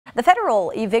The federal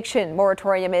eviction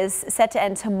moratorium is set to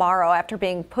end tomorrow after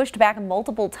being pushed back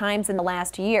multiple times in the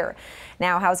last year.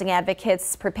 Now, housing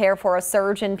advocates prepare for a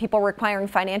surge in people requiring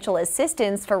financial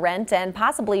assistance for rent and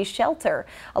possibly shelter.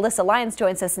 Alyssa Lyons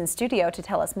joins us in studio to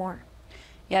tell us more.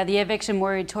 Yeah, the eviction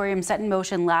moratorium set in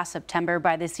motion last September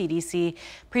by the CDC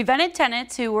prevented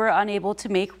tenants who were unable to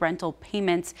make rental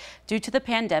payments due to the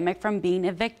pandemic from being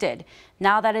evicted.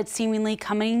 Now that it's seemingly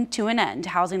coming to an end,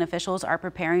 housing officials are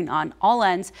preparing on all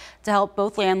ends to help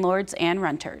both landlords and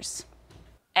renters.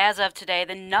 As of today,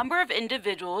 the number of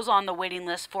individuals on the waiting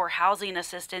list for housing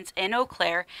assistance in Eau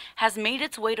Claire has made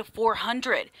its way to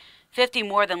 400. 50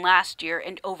 more than last year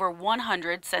and over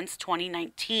 100 since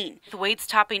 2019. With waits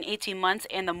topping 18 months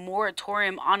and the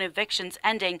moratorium on evictions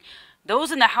ending,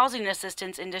 those in the housing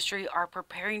assistance industry are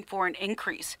preparing for an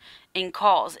increase in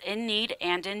calls in need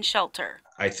and in shelter.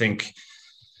 I think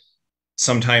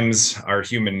sometimes our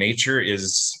human nature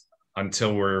is,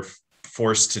 until we're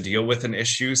forced to deal with an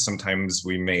issue, sometimes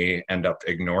we may end up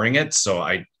ignoring it. So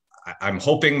I'm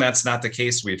hoping that's not the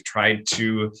case. We've tried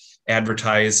to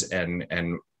advertise and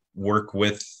work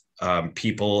with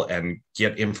people and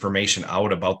get information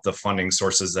out about the funding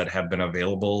sources that have been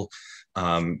available,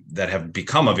 that have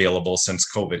become available since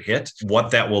COVID hit.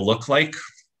 What that will look like,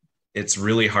 it's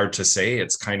really hard to say.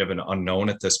 It's kind of an unknown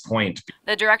at this point.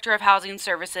 The Director of Housing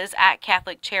Services at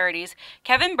Catholic Charities,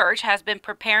 Kevin Birch, has been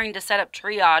preparing to set up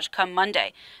triage come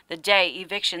Monday, the day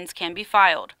evictions can be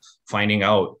filed. Finding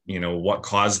out, what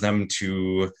caused them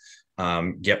to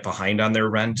get behind on their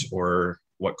rent or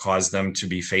what caused them to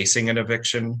be facing an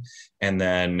eviction, and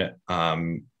then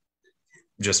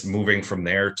just moving from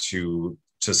there to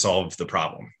solve the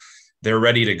problem. They're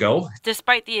ready to go.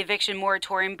 Despite the eviction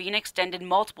moratorium being extended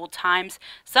multiple times,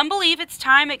 some believe it's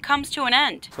time it comes to an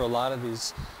end. For a lot of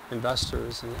these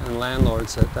investors and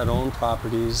landlords that own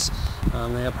properties,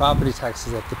 they have property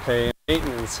taxes that they pay,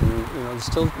 maintenance, and they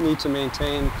still need to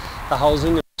maintain the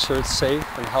housing to make sure it's safe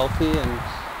and healthy, and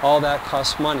all that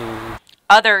costs money.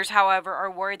 Others, however, are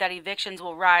worried that evictions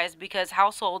will rise because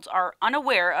households are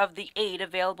unaware of the aid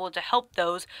available to help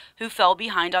those who fell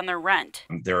behind on their rent.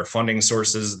 There are funding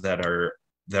sources that are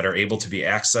able to be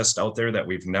accessed out there that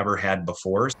we've never had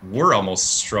before. We're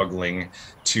almost struggling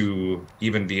to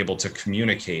even be able to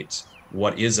communicate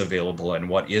what is available and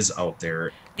what is out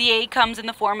there. The aid comes in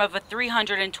the form of a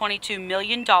 $322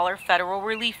 million federal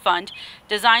relief fund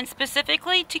designed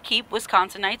specifically to keep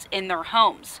Wisconsinites in their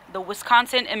homes. The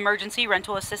Wisconsin Emergency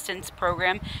Rental Assistance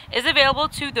Program is available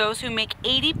to those who make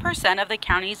 80% of the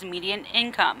county's median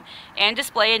income and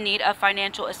display a need of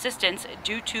financial assistance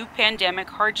due to pandemic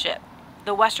hardship.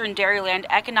 The Western Dairyland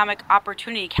Economic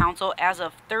Opportunity Council, as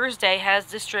of Thursday, has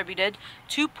distributed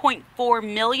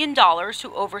 $2.4 million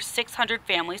to over 600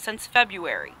 families since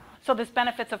February. So this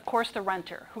benefits, of course, the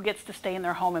renter who gets to stay in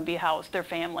their home and be housed, their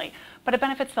family, but it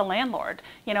benefits the landlord.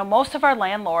 Most of our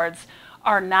landlords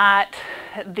are not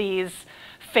these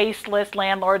faceless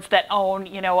landlords that own,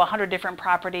 100 different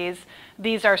properties.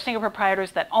 These are single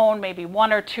proprietors that own maybe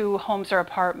 1 or 2 homes or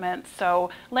apartments.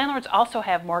 So landlords also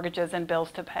have mortgages and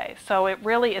bills to pay. So it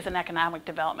really is an economic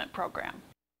development program.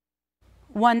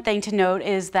 One thing to note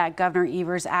is that Governor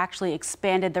Evers actually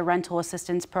expanded the rental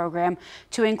assistance program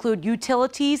to include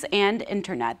utilities and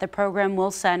internet. The program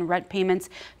will send rent payments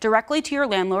directly to your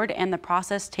landlord, and the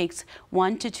process takes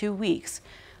 1 to 2 weeks.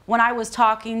 When I was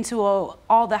talking to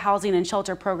all the housing and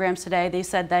shelter programs today, they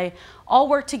said they all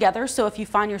work together. So if you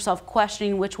find yourself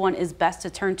questioning which one is best to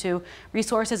turn to,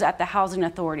 resources at the Housing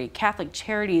Authority, Catholic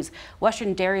Charities,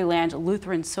 Western Dairyland,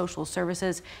 Lutheran Social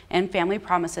Services, and Family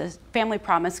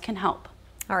Promise can help.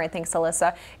 All right, thanks,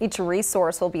 Alyssa. Each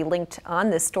resource will be linked on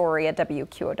this story at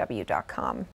WQOW.com.